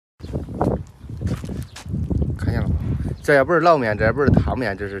看见了吗？这也不是捞面，这也不是汤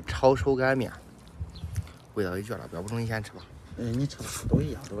面，这是炒手擀面，味道也绝了，不要不中你先吃吧。你吃吧，都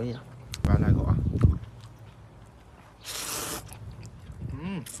一样，都一样。我来口啊。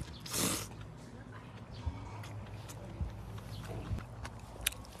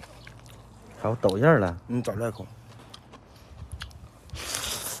还有豆叶了，再来一口。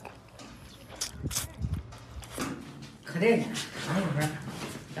可怜呢，看一会儿，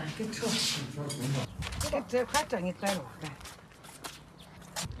咱给吃。这块这你改了，改。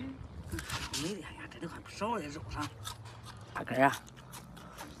没的呀，这里还不少的肉上，大根啊。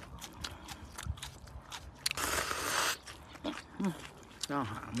让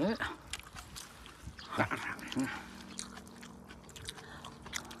他们，看看，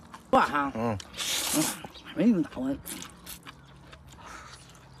哇哈，没那么大碗。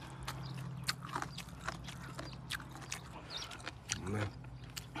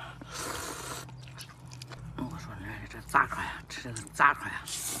我说这炸块呀，吃这个炸块呀，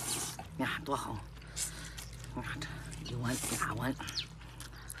你看多好！你看这一碗大碗，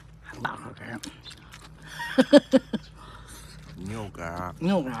还大块根儿。牛肝儿，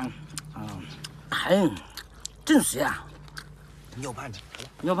牛肝儿，哎，真是呀！牛盘子，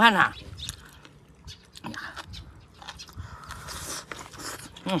牛盘子，你看，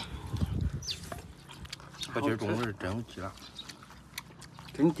我今儿中午是真有鸡了，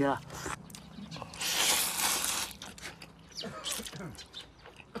真鸡了。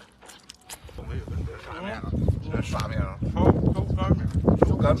东北有跟这啥面了？这啥面了？手擀面，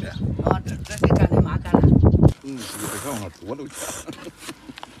手擀面。啊，这给干的妈干的。基本上我都吃。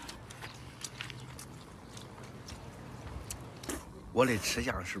我的吃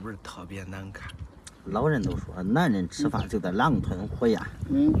相是不是特别难看？老人都说，男人吃饭就得狼吞虎咽。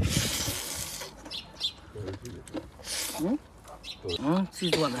细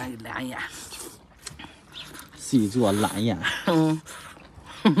做的烂咽。细做烂咽。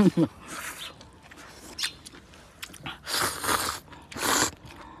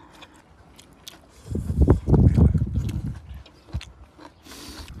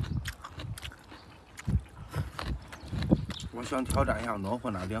我想挑战一下弄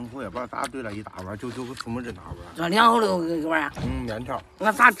混了2口，也不知道咋兑了一大碗，就出门这大碗。这2口6个碗。面条。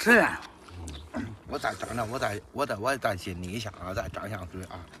那咋吃呀？我再张张，我再心里一想啊，再张下嘴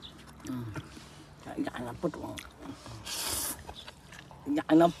啊。压那不中，压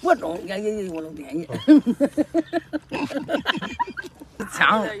那不中，也我都点你。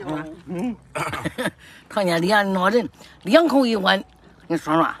呛，看见脸闹人，2口1碗，你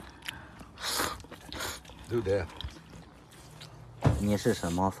说说，对不对？你是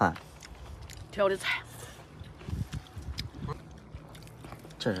什么饭？挑的菜。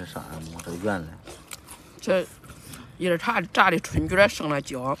这是啥呀？摸着圆嘞。这一点炸的春卷上了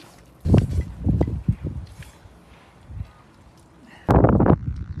椒。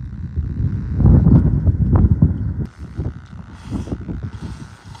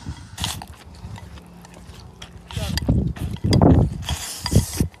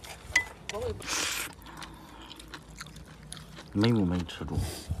美不美吃住？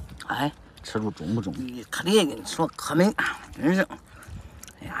哎，吃住中不中？你可得跟你说可美，真是。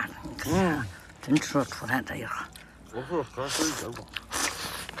哎呀，你看，真吃出来这一盒。我是喝水结果。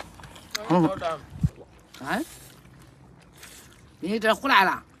哎，你这回来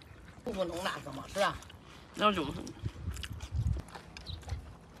了，不弄那怎么是啊？那就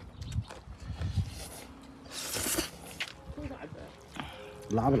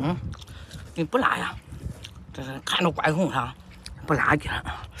辣不辣？你不辣呀？这是看着怪红上，不辣劲。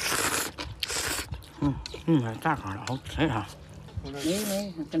炸好了，好吃上。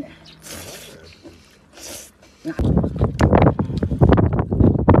没，真的。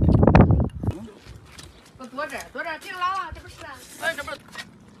多这顶老了，这不是？哎，这不是？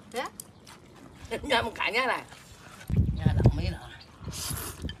哎，你还没看见嘞？你看浪没了。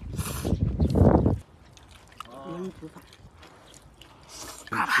吃饭。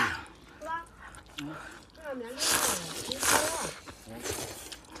看吧。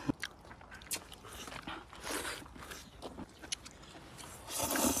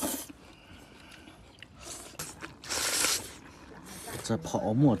这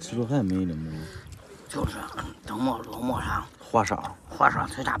泡馍吃着还美了吗？就是蒸馍、落馍上花烧，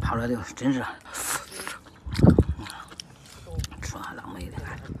脆炸泡了的，真是吃完浪费的，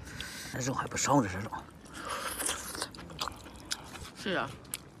这肉还不少，这是肉。是啊。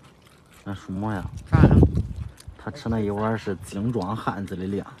那属么呀？啥呀？他吃那一碗是精壮汉子的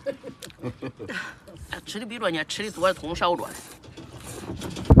量。吃的比着呢，吃的多，通少着呢。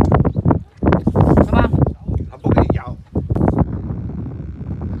是吧？他不给你要。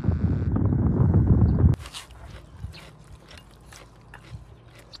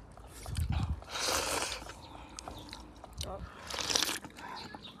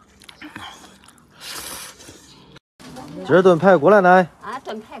这是炖排骨了呢。啊，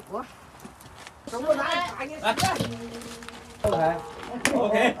炖排骨。OK。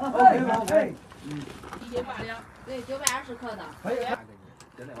对，920克的。可以。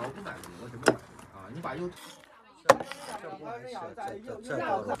真的，我不卖，我真不卖啊！你把油。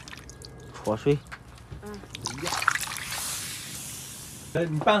焯水。你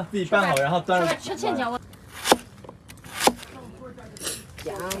自己拌好，然后端着。吃前脚我。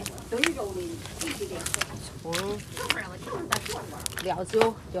姜、葱、料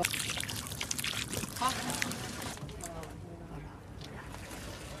酒就。好。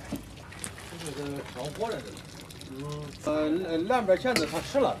这个烧火了，这个。两边钳子他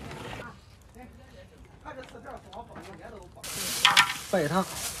吃了。白糖。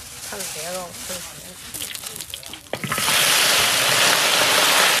糖色肉。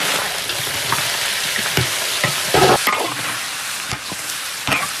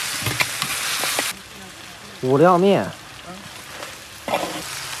五两面。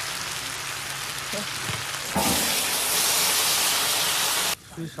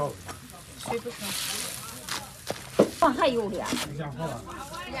水少。水不少。放还有点。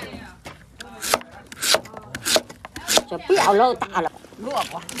这不要老大了。萝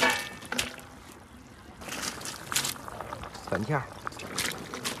卜。粉条。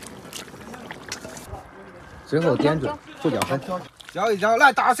最后点缀胡椒粉。搅一搅，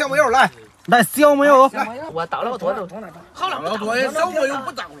来大小木油来。来小木油。我倒了多了。好了，老多小木油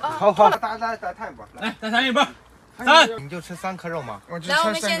不倒了。好好，再摊一波。来，再摊一波。3。你就吃3颗肉吗？那我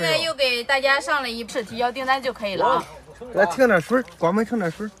们现在又给大家上了一次提交订单就可以了啊。来停点水，光没停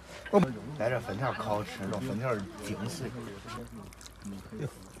点水。来这粉条可好吃，这粉条精髓。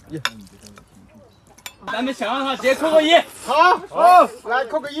咱们想让他直接扣个1。好，来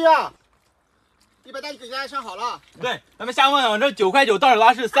扣个1啊！100给大家上好了。对，咱们下方这9块9到手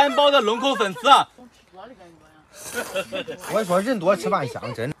拉是3包的龙口粉丝啊。我跟你说，人多吃饭香，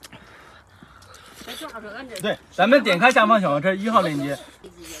真的。对，咱们点开下方小黄车1号链接。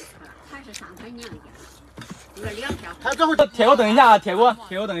铁锅等一下啊，铁锅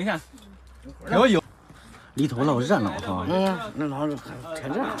等一下。铁锅有。里头老热闹哈。那老是太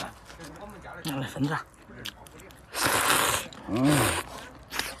热了。来粉子。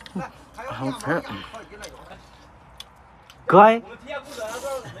好吃。哥。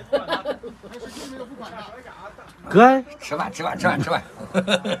哥。吃饭。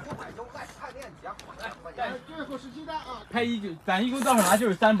咱一共到手拿就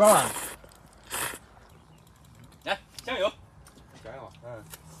是3包啊。来，香油。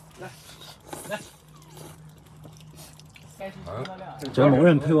来。这某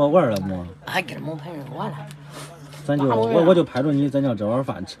人陪我玩了么？还跟某陪人玩了。我就拍着你，咱叫这碗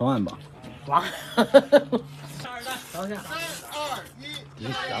饭吃完吧。哇！ 3、2、1，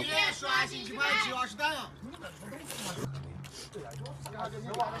刷新期牌720单啊！你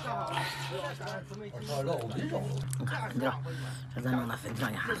看粉条，这咱弄的粉条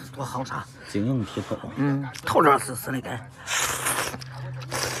呀，多好吃！晶莹剔透。透着丝丝的干。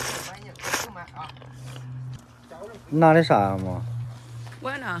拿的啥呀么？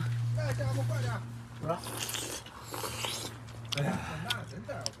我呢？哎呀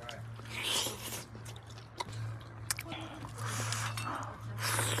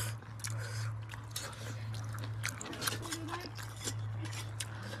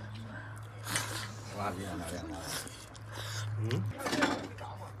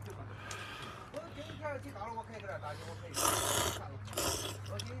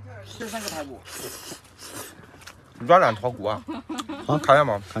，13个排骨。软烂脱骨啊！好，看见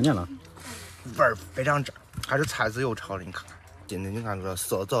吗？看见了，味儿非常正，还是菜籽油炒的。你看看，今天你看这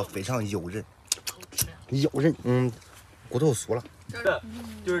色泽非常诱人，骨头酥了。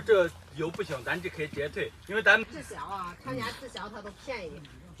就是这油不行，咱这可以直接退，因为咱们滞销啊，厂家滞销它都便宜。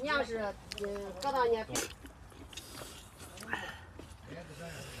你要是搁到你。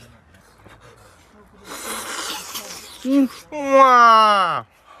哇！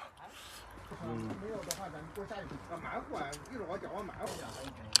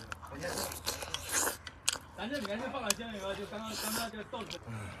咱这里面是放了香油，就刚刚这豆子。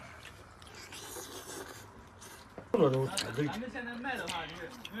咱们现在卖的话，就是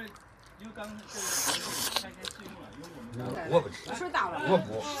因为刚刚这个开先试用了，因为我们我不吃，水倒了。我喝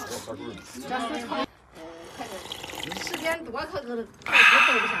水。时间多可都对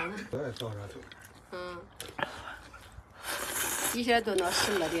不上了。一下炖到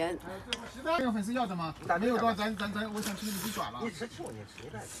10来点。这个粉丝要的吗？没有的话，咱我想吃你自己转了。你吃球，你吃一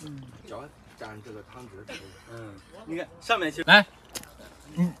袋。蘸这个汤汁。你看上面去来，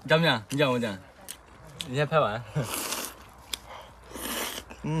讲不讲？你讲我讲，你先拍完。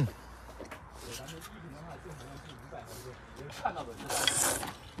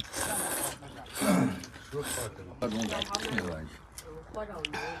火烧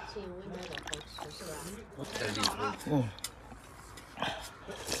鱼，秦伟买的好吃是吧？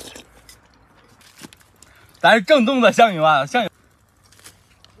咱是正宗的香油啊，香油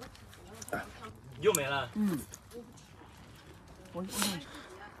又没了。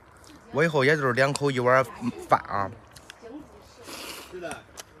我以后也就是2口1碗饭啊。是的。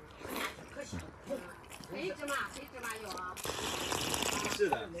黑芝麻有啊。是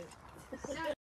的。